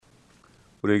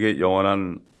우리에게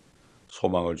영원한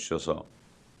소망을 주셔서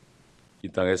이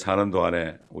땅에 사는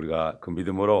동안에 우리가 그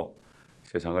믿음으로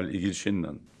세상을 이길 수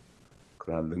있는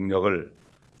그러한 능력을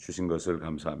주신 것을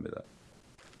감사합니다.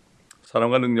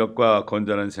 사랑과 능력과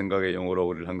건전한 생각의 영으로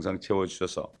우리를 항상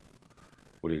채워주셔서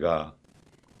우리가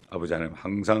아버지 하나님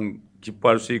항상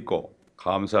기뻐할 수 있고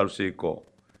감사할 수 있고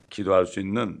기도할 수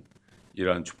있는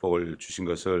이러한 축복을 주신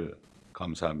것을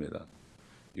감사합니다.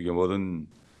 이게 모든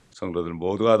성도들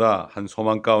모두가 다 한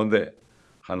소망 가운데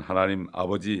한 하나님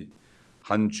아버지,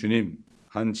 한 주님,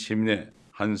 한 침례,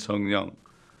 한 성령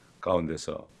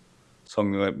가운데서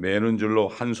성령의 매는 줄로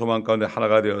한 소망 가운데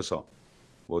하나가 되어서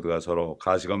모두가 서로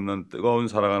가식 없는 뜨거운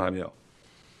사랑을 하며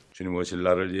주님 오실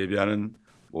날을 예비하는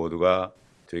모두가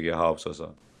되게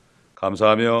하옵소서.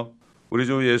 감사하며 우리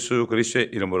주 예수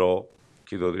그리스도의 이름으로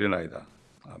기도드리나이다.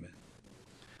 아멘.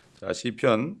 자,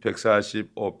 시편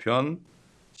 145편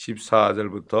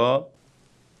 14절부터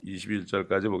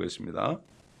 21절까지 보겠습니다.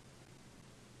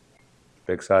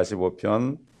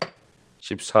 145편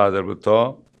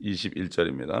 14절부터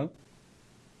 21절입니다.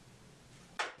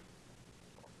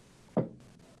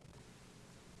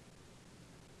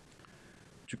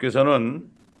 주께서는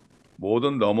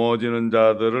모든 넘어지는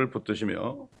자들을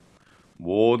붙드시며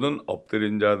모든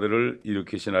엎드린 자들을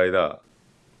일으키시나이다.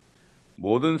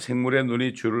 모든 생물의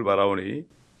눈이 주를 바라오니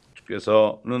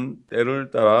주께서는 때를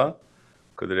따라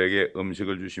그들에게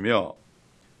음식을 주시며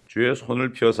주의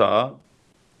손을 펴사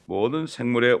모든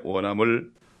생물의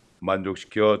원함을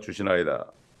만족시켜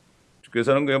주시나이다.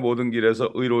 주께서는 그의 모든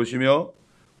길에서 의로우시며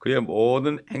그의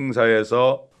모든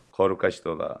행사에서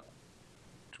거룩하시도다.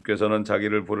 주께서는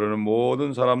자기를 부르는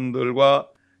모든 사람들과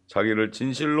자기를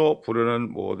진실로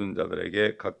부르는 모든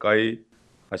자들에게 가까이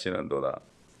하시는도다.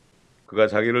 그가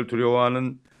자기를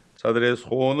두려워하는 자들의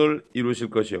소원을 이루실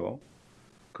것이요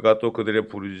그가 또 그들의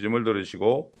부르짖음을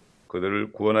들으시고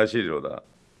그들을 구원하시리로다.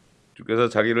 주께서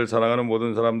자기를 사랑하는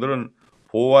모든 사람들은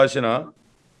보호하시나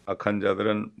악한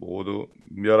자들은 모두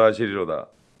멸하시리로다.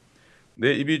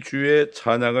 내 입이 주의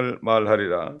찬양을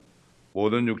말하리라.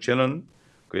 모든 육체는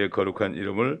그의 거룩한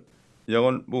이름을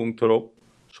영원 무궁토록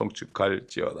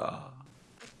송축할지어다.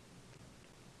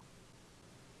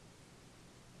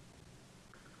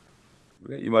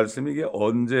 이 말씀이 이게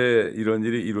언제 이런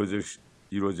일이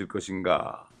이루어질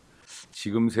것인가?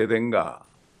 지금 세대인가?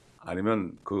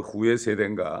 아니면 그 후의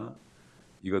세대인가?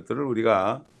 이것들을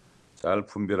우리가 잘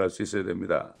분별할 수 있어야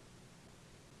됩니다.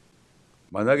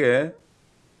 만약에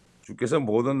주께서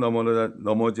모든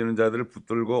넘어지는 자들을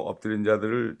붙들고 엎드린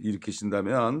자들을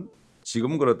일으키신다면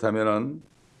지금 그렇다면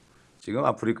지금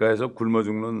아프리카에서 굶어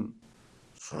죽는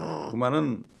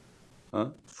수많은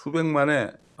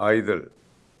수백만의 아이들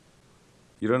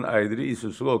이런 아이들이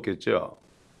있을 수가 없겠죠.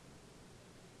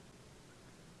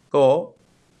 또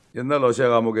옛날 러시아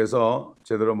감옥에서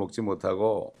제대로 먹지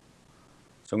못하고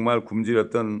정말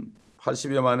굶주렸던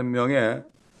 80여만 명의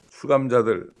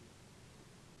수감자들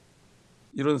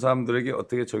이런 사람들에게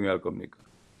어떻게 정의할 겁니까?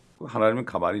 하나님은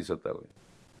가만히 있었다고요.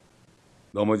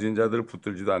 넘어진 자들을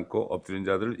붙들지도 않고 엎드린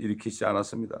자들을 일으키지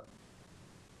않았습니다.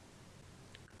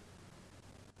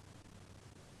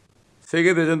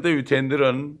 세계대전 때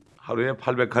유태인들은 하루에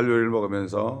 800칼로리를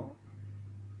먹으면서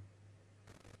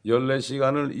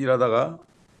 14시간을 일하다가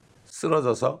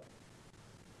쓰러져서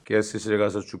가스실에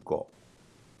가서 죽고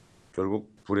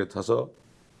결국 불에 타서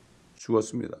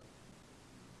죽었습니다.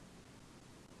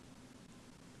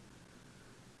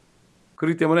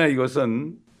 그렇기 때문에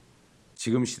이것은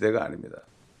지금 시대가 아닙니다.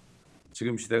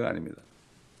 지금 시대가 아닙니다.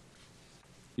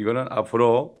 이거는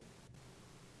앞으로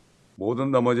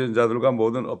모든 넘어진 자들과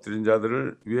모든 엎드린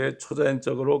자들을 위해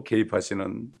초자연적으로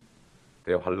개입하시는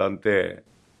대환란 때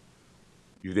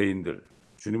유대인들,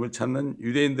 주님을 찾는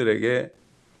유대인들에게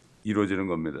이루어지는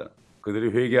겁니다. 그들이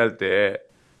회개할 때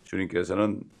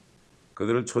주님께서는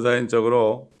그들을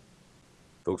초자연적으로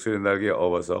독수리 날개에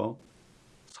업어서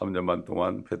 3년 반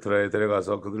동안 페트라에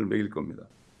데려가서 그들을 먹일 겁니다.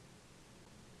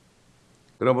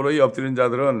 그러므로 이 엎드린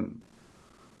자들은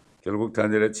결국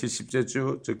다니엘의 70째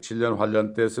주, 즉 7년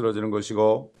환란 때 쓰러지는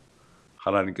것이고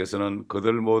하나님께서는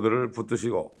그들 모두를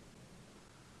붙드시고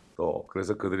또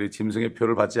그래서 그들이 짐승의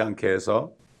표를 받지 않게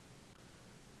해서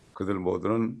그들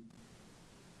모두는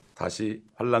다시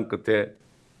환란 끝에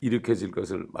일으켜질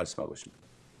것을 말씀하고 있습니다.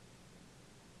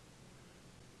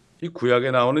 이 구약에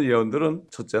나오는 예언들은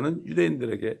첫째는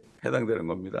유대인들에게 해당되는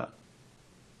겁니다.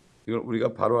 이걸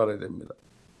우리가 바로 알아야 됩니다.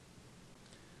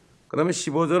 그 다음에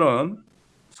 15절은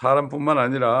사람뿐만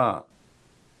아니라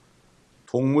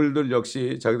동물들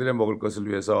역시 자기들의 먹을 것을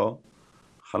위해서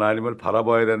하나님을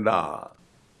바라봐야 된다.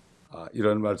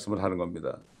 이런 말씀을 하는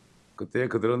겁니다. 그때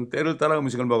그들은 때를 따라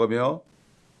음식을 먹으며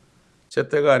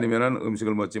제때가 아니면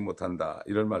음식을 먹지 못한다.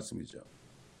 이런 말씀이죠.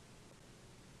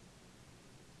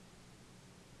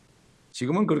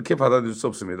 지금은 그렇게 받아들일 수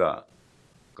없습니다.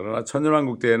 그러나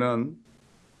천년왕국 때에는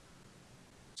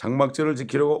장막절을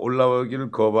지키려고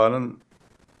올라오기를 거부하는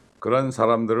그런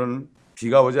사람들은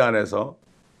비가 오지 않아서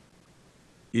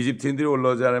이집트인들이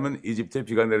올라오지 않으면 이집트에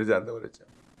비가 내리지 않는다고 그랬죠.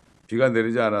 비가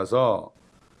내리지 않아서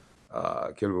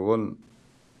결국은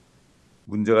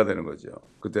문제가 되는 거죠.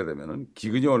 그때 되면은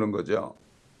기근이 오는 거죠.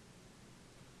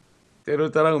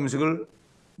 때를 따라 음식을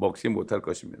먹지 못할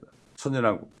것입니다.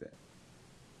 천년왕국 때.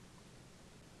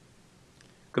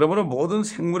 그러므로 모든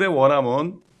생물의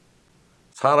원함은,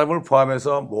 사람을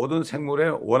포함해서 모든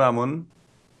생물의 원함은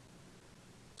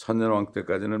천년왕국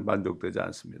때까지는 만족되지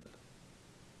않습니다.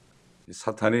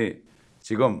 사탄이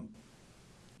지금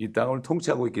이 땅을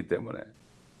통치하고 있기 때문에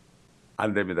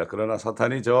안 됩니다. 그러나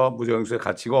사탄이 저 무정수에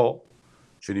갇히고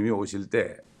주님이 오실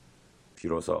때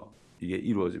비로소 이게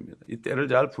이루어집니다. 이 때를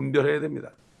잘 분별해야 됩니다.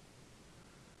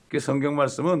 그 성경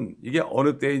말씀은 이게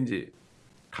어느 때인지,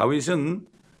 다윗은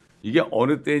이게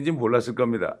어느 때인지 몰랐을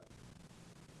겁니다.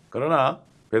 그러나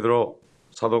베드로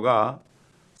사도가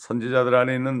선지자들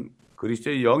안에 있는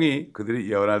그리스도의 영이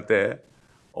그들이 예언할 때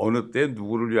어느 때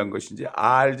누구를 위한 것인지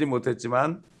알지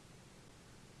못했지만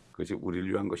그것이 우리를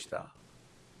위한 것이다.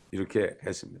 이렇게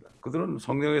했습니다. 그들은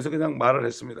성령에서 그냥 말을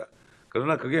했습니다.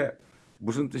 그러나 그게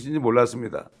무슨 뜻인지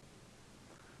몰랐습니다.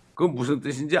 그 무슨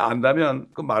뜻인지 안다면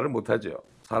그 말을 못하죠.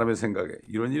 사람의 생각에.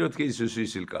 이런 일이 어떻게 있을 수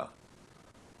있을까?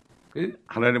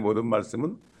 하나님의 모든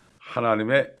말씀은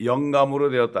하나님의 영감으로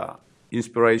되었다.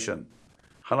 인스피레이션.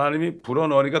 하나님이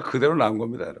불어넣으니까 그대로 나온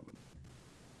겁니다, 여러분.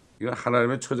 이건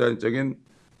하나님의 초자연적인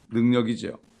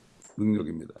능력이죠.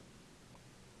 능력입니다.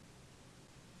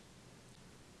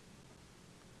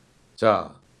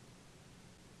 자,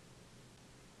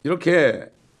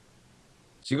 이렇게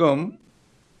지금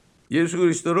예수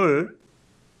그리스도를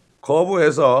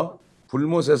거부해서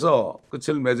불못해서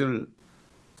끝을 맺을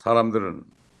사람들은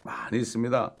많이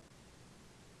있습니다.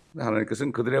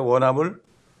 하나님께서는 그들의 원함을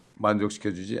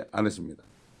만족시켜 주지 않으십니다.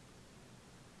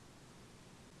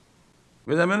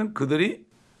 왜냐하면 그들이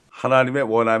하나님의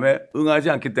원함에 응하지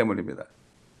않기 때문입니다.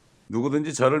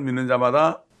 누구든지 저를 믿는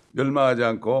자마다 멸망하지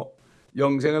않고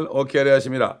영생을 얻게 하려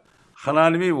하심이라.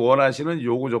 하나님이 원하시는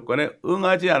요구 조건에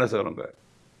응하지 않아서 그런 거예요.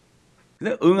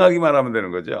 그냥 응하기만 하면 되는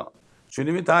거죠.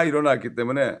 주님이 다 일어났기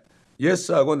때문에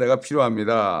예스하고 내가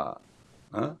필요합니다.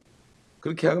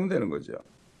 그렇게 하면 되는 거죠.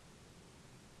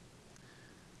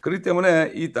 그렇기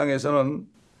때문에 이 땅에서는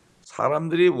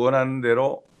사람들이 원하는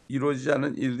대로 이루어지지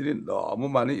않는 일들이 너무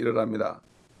많이 일어납니다.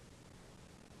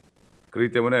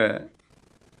 그렇기 때문에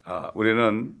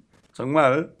우리는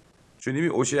정말 주님이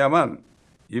오셔야만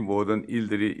이 모든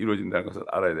일들이 이루어진다는 것을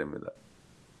알아야 됩니다.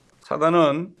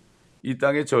 사단은 이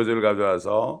땅에 저주를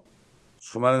가져와서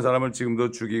수많은 사람을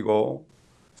지금도 죽이고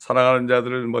사랑하는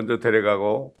자들을 먼저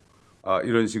데려가고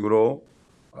이런 식으로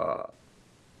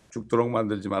죽도록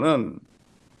만들지만은,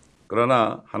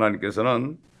 그러나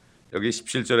하나님께서는 여기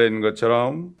 17절에 있는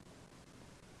것처럼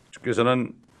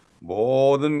주께서는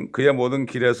그의 모든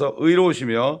길에서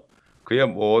의로우시며 그의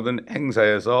모든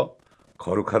행사에서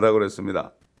거룩하다고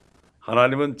그랬습니다.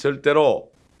 하나님은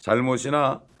절대로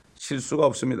잘못이나 실수가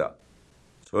없습니다.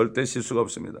 절대 실수가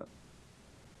없습니다.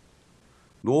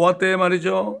 노아 때에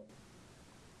말이죠.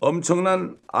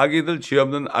 엄청난 아기들, 죄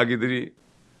없는 아기들이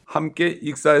함께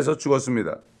익사해서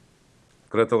죽었습니다.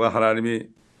 그렇다고 하나님이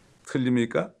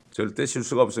틀립니까? 절대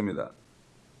실수가 없습니다.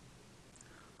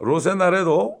 롯의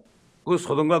날에도 그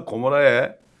소돔과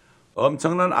고모라에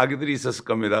엄청난 아기들이 있었을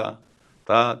겁니다.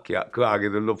 다 그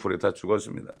아기들로 불에 다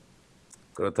죽었습니다.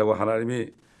 그렇다고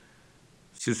하나님이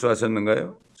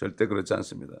실수하셨는가요? 절대 그렇지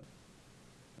않습니다.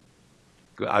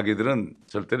 그 아기들은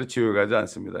절대로 지옥에 가지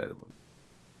않습니다, 여러분.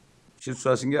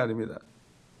 실수하신 게 아닙니다.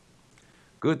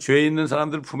 그 죄 있는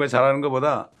사람들 품에 자라는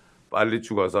것보다 빨리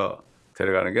죽어서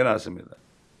데려가는 게 낫습니다.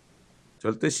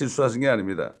 절대 실수하신 게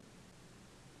아닙니다.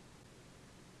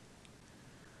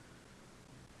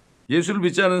 예수를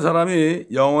믿지 않는 사람이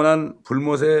영원한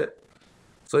불못에서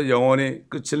영원히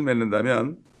끝을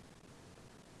맺는다면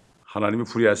하나님이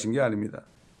불의하신 게 아닙니다.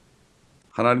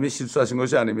 하나님이 실수하신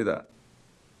것이 아닙니다.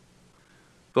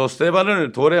 또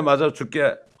스데반을 돌에 맞아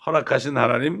죽게 허락하신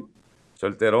하나님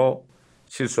절대로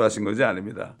실수하신 것이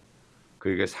아닙니다.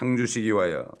 그에게 상 주시기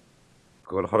위하여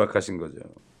그걸 허락하신 거죠.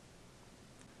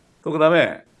 또 그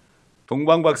다음에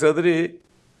동방 박사들이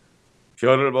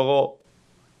별을 보고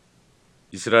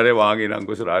이스라엘의 왕이 난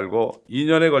것을 알고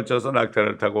 2년에 걸쳐서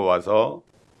낙타를 타고 와서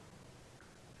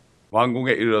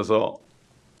왕궁에 이르러서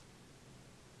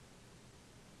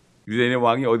유대인의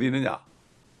왕이 어디 있느냐,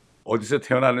 어디서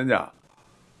태어났느냐,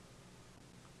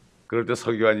 그럴 때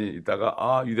서기관이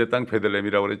있다가 유대 땅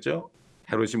베들레헴이라고 그랬죠.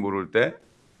 헤롯이 물을 때.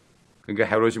 그러니까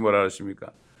헤롯이 뭐라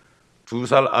그랬습니까?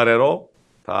 2살 아래로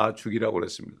다 죽이라고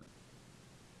그랬습니다.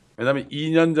 왜냐하면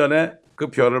 2년 전에 그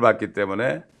별을 봤기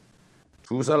때문에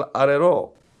 2살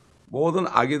아래로 모든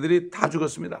아기들이 다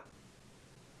죽었습니다.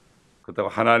 그렇다고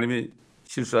하나님이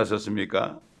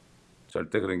실수하셨습니까?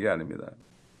 절대 그런 게 아닙니다.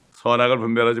 선악을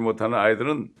분별하지 못하는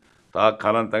아이들은 다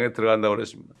가나안 땅에 들어간다고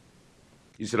그랬습니다.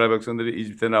 이스라엘 백성들이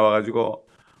이집트에 나와가지고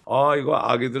이거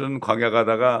아기들은 광야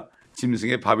가다가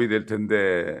짐승의 밥이 될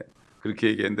텐데 그렇게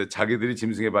얘기했는데 자기들이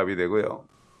짐승의 밥이 되고요.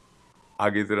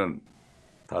 아기들은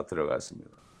다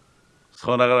들어갔습니다.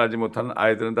 선악을 알지 못하는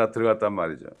아이들은 다 들어갔단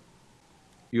말이죠.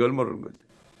 이걸 모르는 거죠.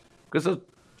 그래서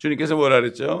주님께서 뭐라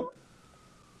그랬죠?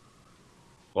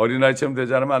 어린아이처럼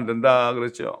되지 않으면 안 된다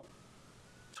그랬죠.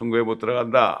 천국에 못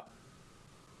들어간다.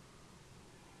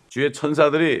 주의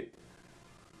천사들이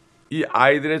이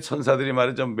아이들의 천사들이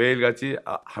말이죠. 매일같이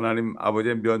하나님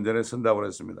아버지의 면전에 선다고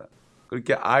그랬습니다.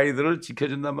 그렇게 아이들을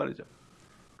지켜준단 말이죠.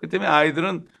 그 때문에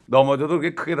아이들은 넘어져도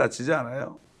그렇게 크게 다치지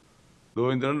않아요.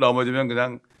 노인들은 넘어지면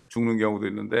그냥 죽는 경우도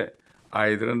있는데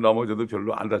아이들은 넘어져도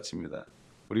별로 안 다칩니다.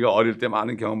 우리가 어릴 때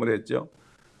많은 경험을 했죠.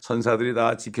 천사들이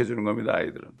다 지켜주는 겁니다.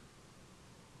 아이들은.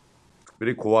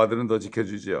 특별히 고아들은 더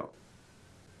지켜주죠.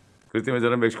 그렇기 때문에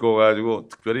저는 멕시코 가가지고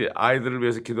특별히 아이들을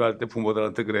위해서 기도할 때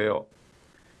부모들한테 그래요.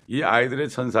 이 아이들의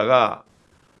천사가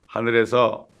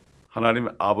하늘에서 하나님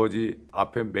아버지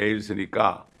앞에 매일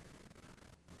서니까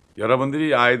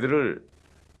여러분들이 아이들을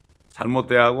잘못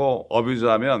대하고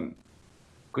어뷰즈하면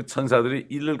그 천사들이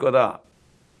잃을 거다.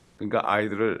 그러니까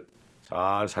아이들을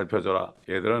잘 살펴줘라.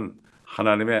 얘들은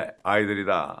하나님의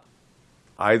아이들이다.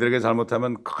 아이들에게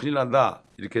잘못하면 큰일 난다.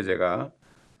 이렇게 제가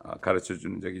가르쳐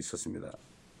준 적이 있었습니다.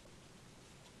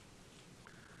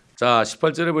 자,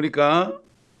 18절에 보니까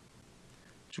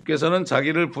주께서는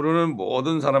자기를 부르는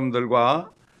모든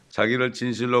사람들과 자기를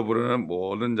진실로 부르는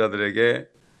모든 자들에게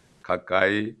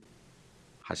가까이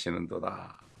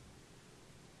하시는도다.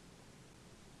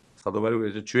 사도 바울이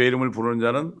그러죠. 주의 이름을 부르는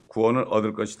자는 구원을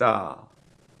얻을 것이다.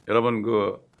 여러분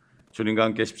주님과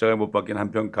함께 십자가에 못 박힌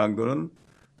한편 강도는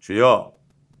주여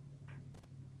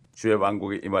주의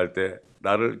왕국에 임할 때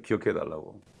나를 기억해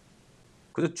달라고.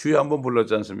 그래서 주여 한번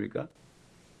불렀지 않습니까?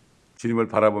 주님을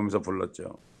바라보면서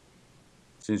불렀죠.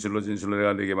 진실로 진실로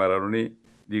내가 네게 말하노니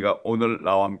네가 오늘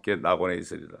나와 함께 낙원에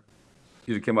있으리라.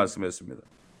 이렇게 말씀했습니다.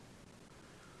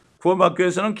 구원받기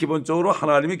위해서는 기본적으로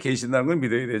하나님이 계신다는 걸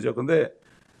믿어야 되죠. 근데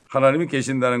하나님이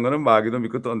계신다는 것은 마귀도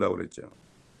믿고 떤다고 그랬죠.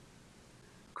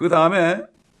 그 다음에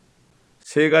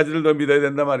세 가지를 더 믿어야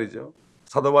된단 말이죠.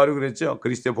 사도 바울이 그랬죠.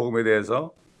 그리스도의 복음에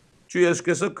대해서 주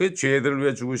예수께서 그의 죄들을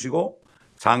위해 죽으시고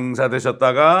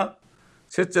장사되셨다가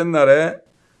셋째 날에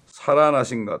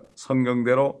살아나신 것,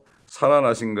 성경대로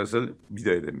살아나신 것을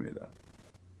믿어야 됩니다.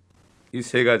 이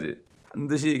세 가지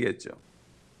반드시 얘기했죠.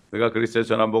 내가 그리스도의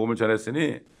전한 복음을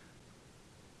전했으니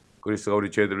그리스도가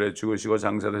우리 죄들을 위해 죽으시고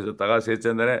장사되셨다가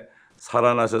셋째 날에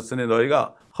살아나셨으니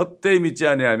너희가 헛되이 믿지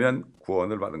아니하면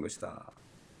구원을 받은 것이다.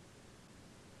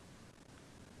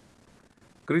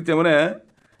 그렇기 때문에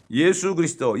예수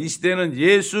그리스도, 이 시대는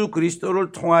예수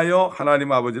그리스도를 통하여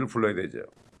하나님 아버지를 불러야 되죠.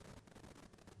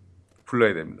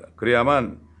 불러야 됩니다.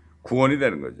 그래야만 구원이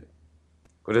되는 거죠.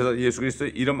 그래서 예수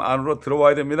그리스도의 이름 안으로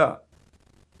들어와야 됩니다.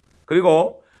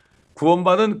 그리고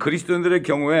구원받은 그리스도인들의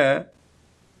경우에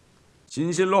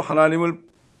진실로 하나님을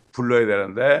불러야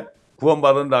되는데,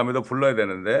 구원받은 다음에도 불러야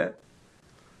되는데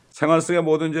생활 속의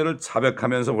모든 죄를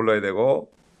자백하면서 불러야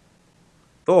되고,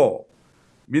 또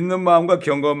믿는 마음과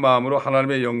경건 마음으로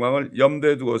하나님의 영광을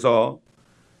염두에 두고서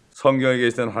성경에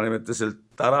계시던 하나님의 뜻을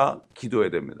따라 기도해야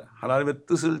됩니다. 하나님의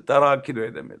뜻을 따라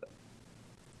기도해야 됩니다.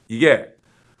 이게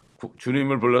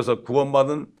주님을 불러서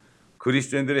구원받은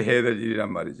그리스도인들이 해야 될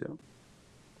일이란 말이죠.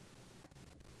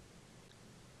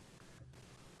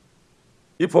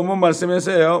 이 본문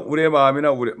말씀에서요, 우리의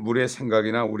마음이나 우리의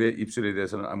생각이나 우리의 입술에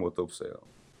대해서는 아무것도 없어요.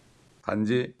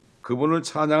 단지 그분을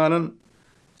찬양하는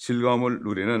즐거움을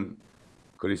누리는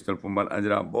그리스도뿐만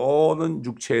아니라 모든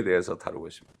육체에 대해서 다루고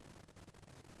있습니다.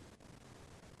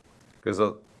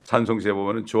 그래서 찬송시에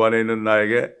보면 주 안에 있는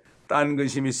나에게 딴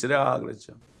근심이 있으랴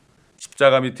그랬죠.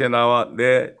 십자가 밑에 나와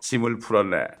내 짐을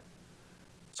풀었네.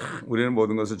 참, 우리는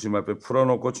모든 것을 주님 앞에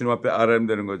풀어놓고 주님 앞에 알아야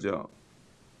되는 거죠.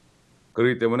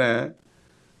 그렇기 때문에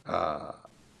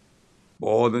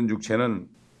모든 육체는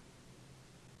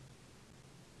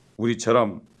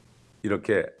우리처럼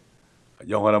이렇게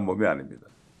영원한 몸이 아닙니다.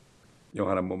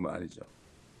 영원한 몸은 아니죠.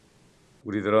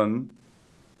 우리들은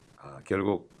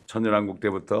결국 천년왕국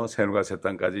때부터 새누가 새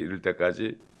땅까지 이를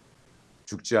때까지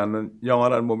죽지 않는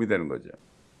영원한 몸이 되는 거죠.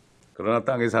 그러나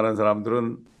땅에 사는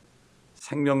사람들은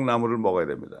생명나무를 먹어야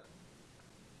됩니다.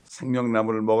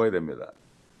 생명나무를 먹어야 됩니다.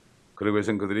 그러기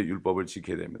위해서는 그들이 율법을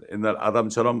지켜야 됩니다. 옛날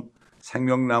아담처럼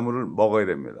생명나무를 먹어야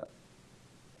됩니다.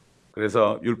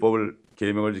 그래서 율법을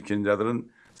계명을 지키는 자들은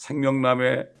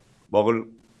생명나무에 먹을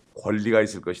권리가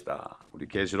있을 것이다. 우리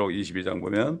계시록 22장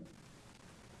보면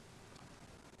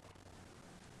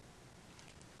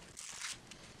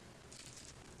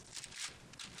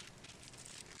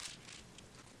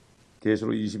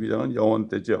계시록 22장은 영원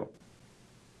때죠.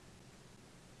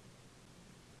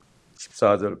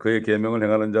 14절 그의 계명을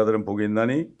행하는 자들은 복이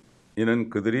있나니 이는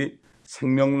그들이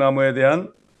생명나무에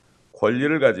대한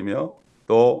권리를 가지며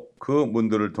또 그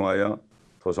문들을 통하여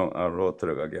도성 안으로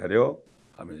들어가게 하려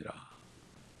함이니라.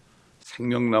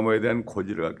 생명나무에 대한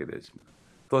권리를 갖게 되었습니다.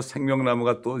 또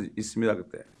생명나무가 또 있습니다.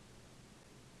 그때.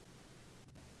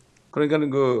 그러니까는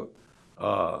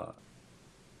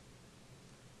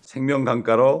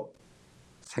생명강가로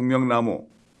생명나무,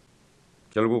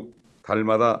 결국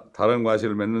달마다 다른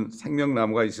과실을 맺는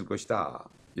생명나무가 있을 것이다.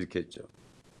 이렇게 했죠.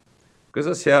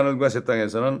 그래서 새하늘과 새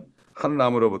땅에서는 한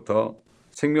나무로부터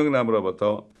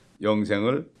생명나무로부터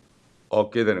영생을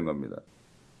얻게 되는 겁니다.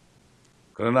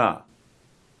 그러나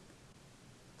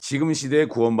지금 시대에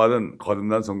구원받은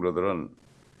거듭난 성도들은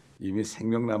이미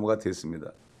생명나무가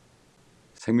됐습니다.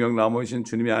 생명나무이신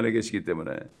주님이 안에 계시기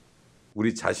때문에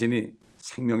우리 자신이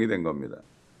생명이 된 겁니다.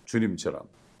 주님처럼.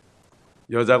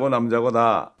 여자고 남자고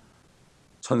다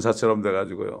천사처럼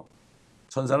돼가지고요.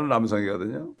 천사는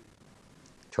남성이거든요.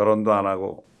 결혼도 안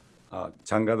하고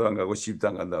장가도 안 가고 시집도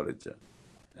안 간다고 그랬죠.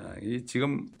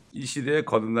 지금 이 시대에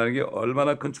거듭나는 게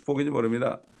얼마나 큰 축복인지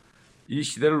모릅니다. 이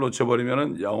시대를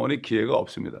놓쳐버리면 영원히 기회가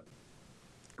없습니다.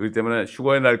 그렇기 때문에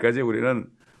휴거의 날까지 우리는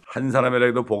한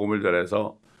사람이라도 복음을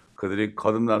전해서 그들이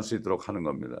거듭날 수 있도록 하는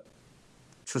겁니다.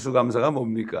 추수감사가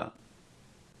뭡니까?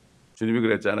 주님이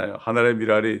그랬잖아요. 하늘의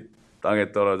밀알이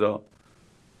땅에 떨어져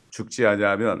죽지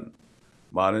아니하면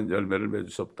많은 열매를 맺을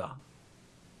수 없다.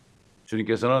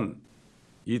 주님께서는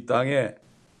이 땅에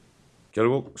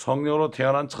결국 성령으로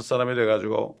태어난 첫사람이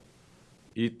돼가지고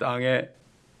이 땅에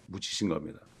묻히신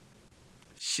겁니다.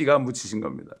 씨가 묻히신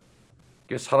겁니다.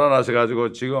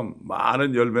 살아나셔가지고 지금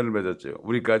많은 열매를 맺었죠.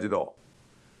 우리까지도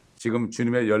지금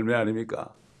주님의 열매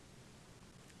아닙니까?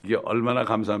 이게 얼마나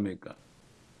감사합니까?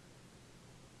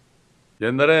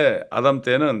 옛날에 아담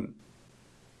때는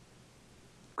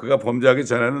그가 범죄하기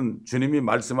전에는 주님이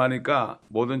말씀하니까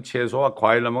모든 채소와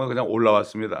과일나무가 그냥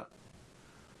올라왔습니다.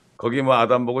 거기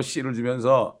아담 보고 씨를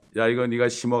주면서 야 이거 네가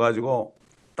심어가지고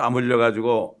땀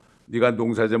흘려가지고 네가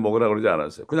농사지어 먹으라 그러지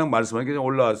않았어요. 그냥 말씀하니까 그냥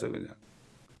올라왔어요. 그냥.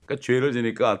 그러니까 죄를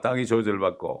지니까 땅이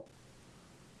저주받고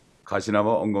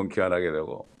가시나무 엉겅퀴 안 하게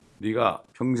되고 네가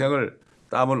평생을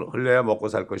땀을 흘려야 먹고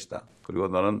살 것이다. 그리고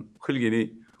너는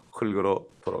흙이니 흙으로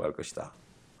돌아갈 것이다.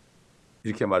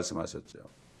 이렇게 말씀하셨죠.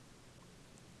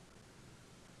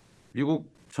 미국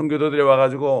선교도들이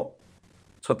와가지고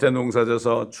첫해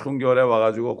농사져서 추운 겨울에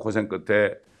와가지고 고생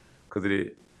끝에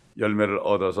그들이 열매를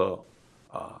얻어서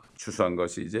추수한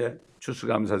것이 이제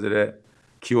추수감사절의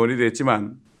기원이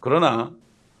됐지만 그러나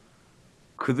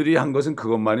그들이 한 것은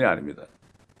그것만이 아닙니다.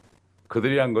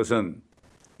 그들이 한 것은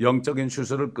영적인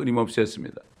추수를 끊임없이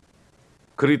했습니다.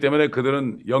 그렇기 때문에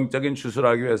그들은 영적인 추수를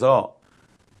하기 위해서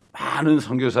많은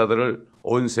선교사들을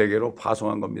온 세계로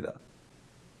파송한 겁니다.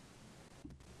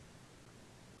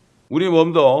 우리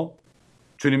몸도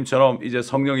주님처럼 이제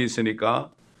성령이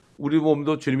있으니까 우리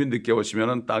몸도 주님이 늦게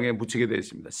오시면 땅에 묻히게 되어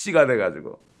있습니다. 씨가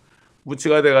돼가지고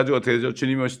묻히가 돼가지고 어떻게 되죠?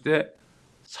 주님이 오실 때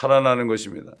살아나는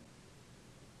것입니다.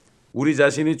 우리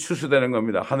자신이 추수되는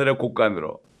겁니다. 하늘의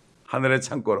곳간으로, 하늘의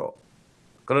창고로.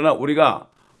 그러나 우리가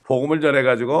복음을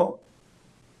전해가지고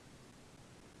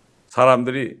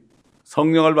사람들이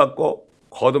성령을 받고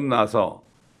거듭나서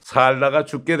살다가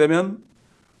죽게 되면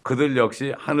그들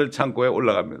역시 하늘 창고에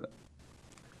올라갑니다.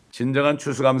 진정한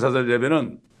추수감사절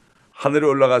예배는 하늘에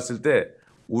올라갔을 때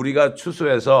우리가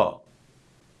추수해서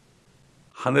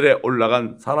하늘에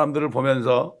올라간 사람들을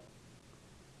보면서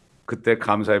그때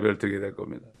감사 예배를 드리게 될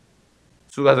겁니다.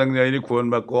 수가성 여인이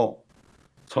구원받고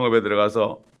성읍에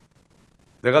들어가서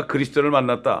내가 그리스도를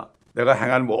만났다. 내가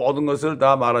행한 모든 것을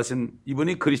다 말하신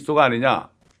이분이 그리스도가 아니냐.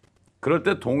 그럴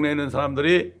때 동네에 있는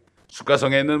사람들이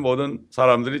수가성에 있는 모든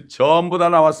사람들이 전부 다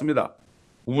나왔습니다.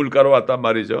 우물가로 왔단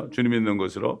말이죠. 주님 있는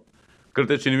곳으로. 그럴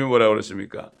때 주님이 뭐라고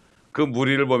그러십니까? 그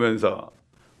무리를 보면서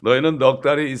너희는 넉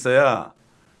달이 있어야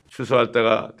추수할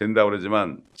때가 된다고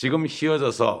그러지만 지금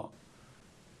휘어져서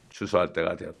추수할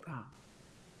때가 되었다.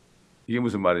 이게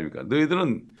무슨 말입니까?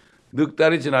 너희들은 넉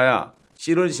달이 지나야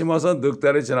씨를 심어서 넉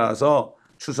달이 지나서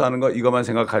추수하는 거 이것만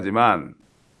생각하지만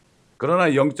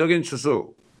그러나 영적인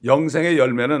추수, 영생의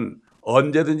열매는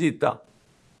언제든지 있다.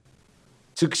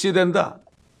 즉시 된다.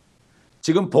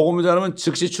 지금 복음을 전하면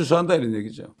즉시 추수한다 이런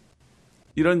얘기죠.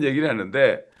 이런 얘기를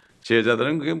하는데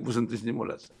제자들은 그게 무슨 뜻인지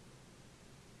몰랐어요.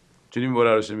 주님이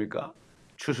뭐라 그러십니까?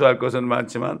 추수할 것은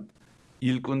많지만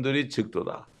일꾼들이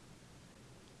적도다.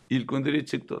 일꾼들이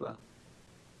적도다.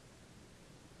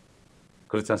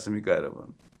 그렇지 않습니까, 여러분?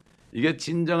 이게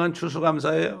진정한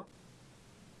추수감사예요.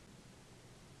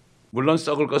 물론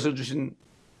썩을 것을 주신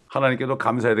하나님께도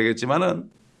감사해야 되겠지만은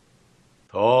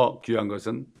더 귀한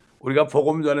것은 우리가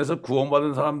복음 전에서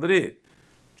구원받은 사람들이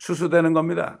추수되는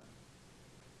겁니다.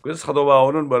 그래서 사도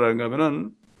바울은 뭐라는가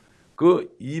하면은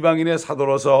그 이방인의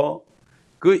사도로서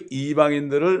그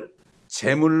이방인들을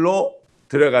제물로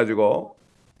들여가지고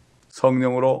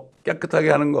성령으로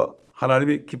깨끗하게 하는 거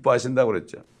하나님이 기뻐하신다고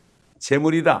그랬죠.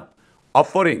 제물이다.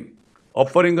 offering.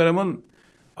 offering 그러면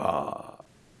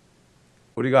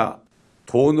우리가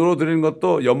돈으로 드리는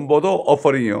것도 연보도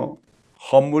offering이요.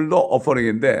 헌물도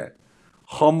offering인데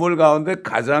헌물 가운데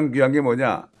가장 귀한 게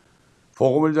뭐냐?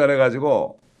 복음을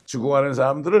전해가지고 죽어가는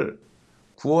사람들을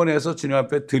구원해서 주님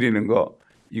앞에 드리는 거,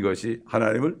 이것이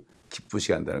하나님을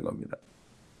기쁘시게 한다는 겁니다.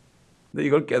 근데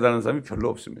이걸 깨달은 사람이 별로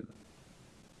없습니다.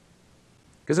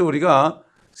 그래서 우리가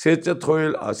셋째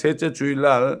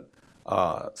주일날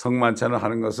성만찬을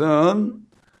하는 것은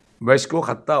멕시코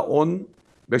가서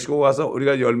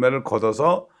우리가 열매를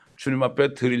거둬서 주님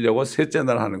앞에 드리려고 셋째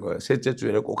날 하는 거예요. 셋째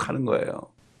주일에 꼭 하는 거예요.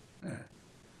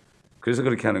 그래서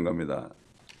그렇게 하는 겁니다.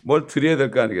 뭘 드려야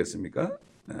될 거 아니겠습니까?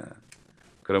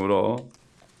 그러므로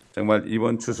정말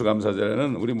이번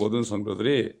추수감사절에는 우리 모든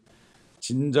성도들이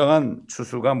진정한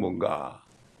추수가 뭔가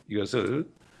이것을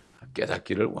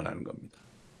깨닫기를 원하는 겁니다.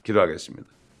 기도하겠습니다.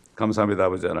 감사합니다,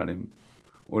 아버지 하나님.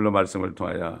 오늘 말씀을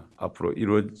통하여 앞으로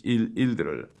이루어질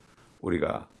일들을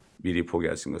우리가 미리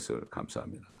포기하신 것을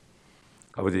감사합니다.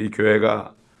 아버지, 이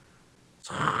교회가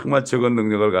정말 적은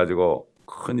능력을 가지고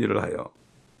큰 일을 하여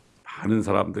많은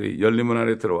사람들이 열린문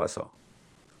안에 들어와서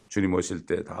주님 오실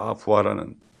때 다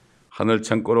부활하는 하늘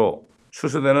창고로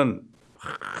추수되는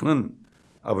많은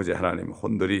아버지 하나님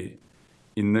혼들이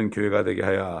있는 교회가 되게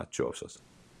하여 주옵소서.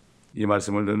 이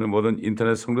말씀을 듣는 모든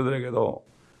인터넷 성도들에게도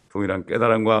동일한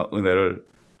깨달음과 은혜를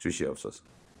주시옵소서.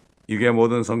 이게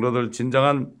모든 성도들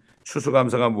진정한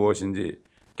추수감사가 무엇인지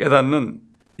깨닫는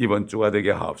이번 주가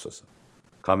되게 하옵소서.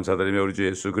 감사드리며 우리 주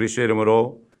예수 그리스도의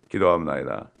이름으로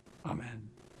기도합니다. 아멘.